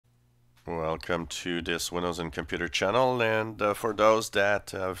Welcome to this Windows and Computer channel, and for those that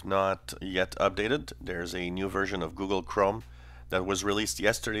have not yet updated, there's a new version of Google Chrome that was released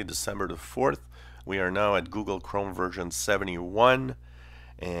yesterday, December the 4th. We are now at Google Chrome version 71,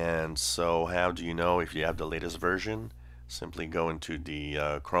 and so how do you know if you have the latest version? Simply go into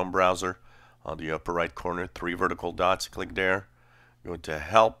the Chrome browser. On the upper right corner, 3 vertical dots, click there, go to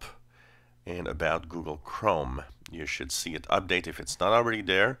Help, and About Google Chrome. You should see it update if it's not already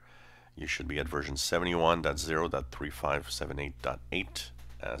there. You should be at version 71.0.3578.8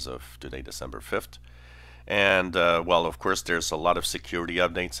 as of today, December 5th. And, well, of course, there's a lot of security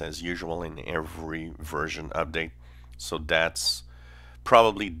updates as usual in every version update. So that's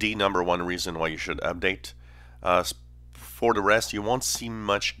probably the #1 reason why you should update. For the rest, you won't see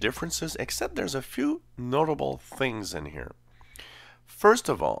much differences, except there's a few notable things in here. First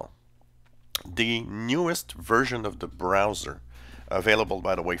of all, the newest version of the browser, available,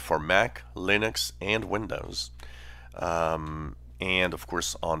 by the way, for Mac, Linux, and Windows, and of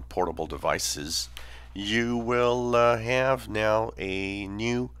course on portable devices, you will have now a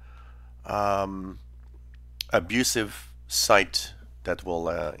new abusive site that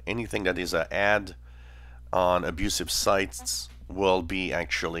will, anything that is an ad on abusive sites will be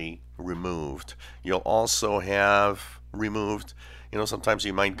actually removed. You'll also have removed, sometimes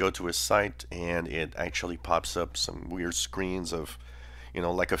you might go to a site and it actually pops up some weird screens of,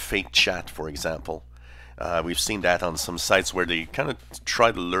 like a fake chat, for example. We've seen that on some sites where they kind of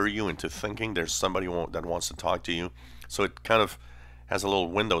try to lure you into thinking there's somebody that wants to talk to you. So it kind of has a little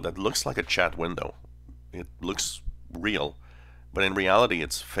window that looks like a chat window. It looks real, but in reality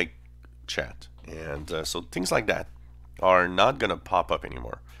it's fake chat. And so things like that are not going to pop up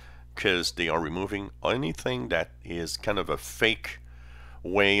anymore because they are removing anything that is kind of a fake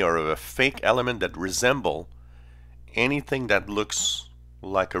way or a fake element that resemble anything that looks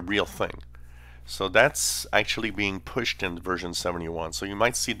like a real thing. So that's actually being pushed in version 71. So you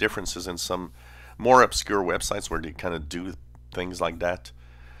might see differences in some more obscure websites where they kind of do things like that.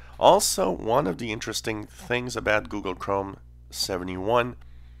 Also, one of the interesting things about Google Chrome 71,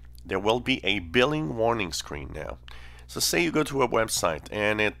 there will be a billing warning screen now. So say you go to a website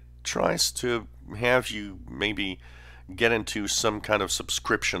and it tries to have you maybe get into some kind of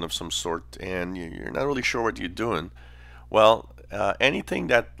subscription of some sort and you're not really sure what you're doing. Well, anything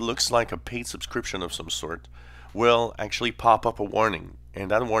that looks like a paid subscription of some sort will actually pop up a warning, and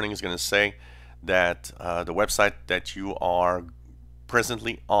that warning is going to say that the website that you are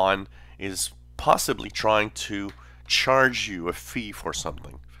presently on is possibly trying to charge you a fee for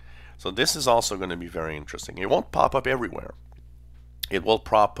something. So this is also going to be very interesting. It won't pop up everywhere. It will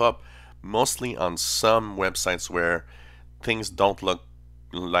pop up mostly on some websites where things don't look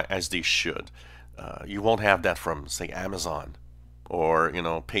like as they should. You won't have that from, say, Amazon or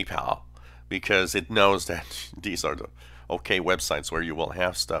PayPal, because it knows that these are the okay websites where you will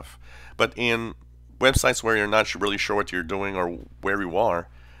have stuff. But in websites where you're not really sure what you're doing or where you are,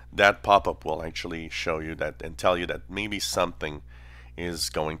 that pop-up will actually show you that and tell you that maybe something is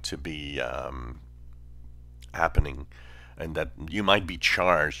going to be happening and that you might be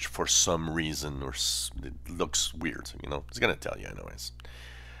charged for some reason, or it looks weird. It's going to tell you anyways.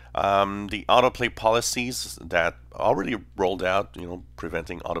 The autoplay policies that already rolled out,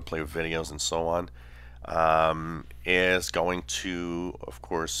 preventing autoplay of videos and so on, is going to, of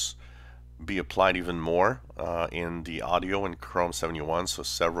course, be applied even more in the audio in Chrome 71. So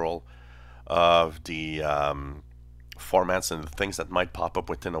several of the formats and the things that might pop up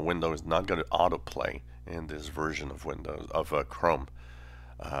within a window is not going to autoplay in this version of Windows of Chrome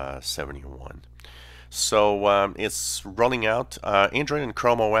 71. So it's rolling out. Android and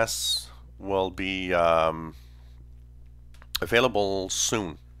Chrome OS will be available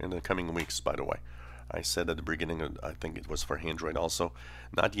soon in the coming weeks, by the way. I said at the beginning, I think it was for Android also.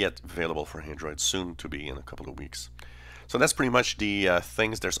 Not yet available for Android, soon to be in a couple of weeks. So that's pretty much the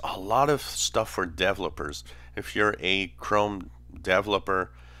things. There's a lot of stuff for developers. If you're a Chrome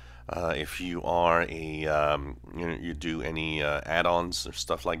developer, if you are a, you do any add-ons or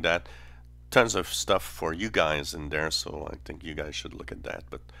stuff like that, tons of stuff for you guys in there, so I think you guys should look at that.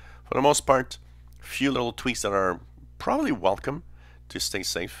 But for the most part, a few little tweaks that are probably welcome to stay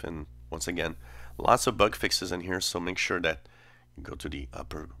safe. And once again, lots of bug fixes in here, so make sure that you go to the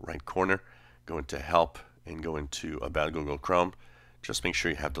upper right corner, go into Help, and go into About Google Chrome. Just make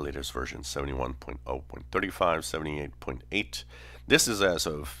sure you have the latest version, 71.0.35, 78.8. This is as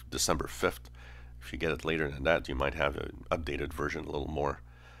of December 5th. If you get it later than that, you might have an updated version, a little more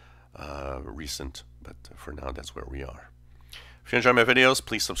recent, but for now that's where we are. If you enjoy my videos,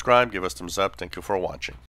 please subscribe, give us thumbs up. Thank you for watching.